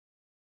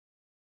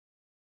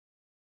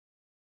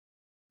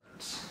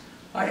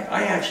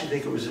I actually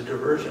think it was a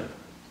diversion.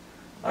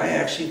 I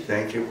actually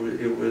think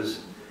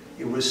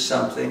it was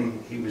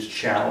something he was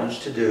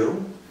challenged to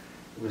do.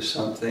 It was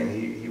something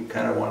he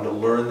kind of wanted to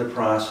learn the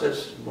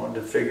process, wanted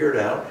to figure it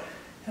out.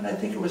 And I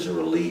think it was a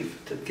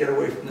relief to get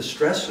away from the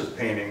stress of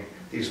painting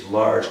these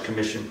large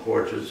commission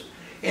portraits.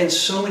 And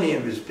so many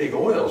of his big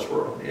oils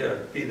were,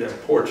 be them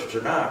portraits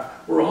or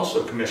not, were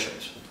also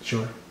commissions.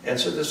 Sure. And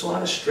so there's a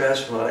lot of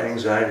stress, a lot of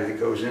anxiety that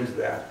goes into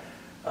that.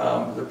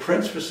 The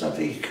prints was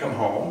something he'd come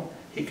home,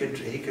 he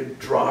could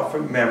draw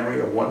from memory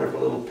a wonderful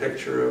little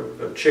picture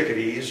of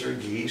chickadees or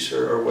geese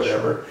or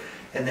whatever, sure,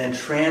 and then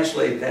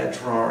translate that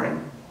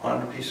drawing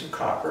on a piece of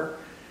copper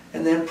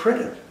and then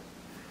print it.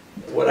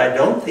 What I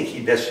don't think he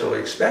necessarily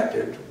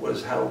expected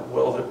was how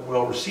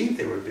well received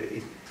they would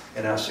be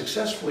and how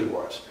successful he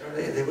was.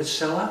 They would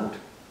sell out.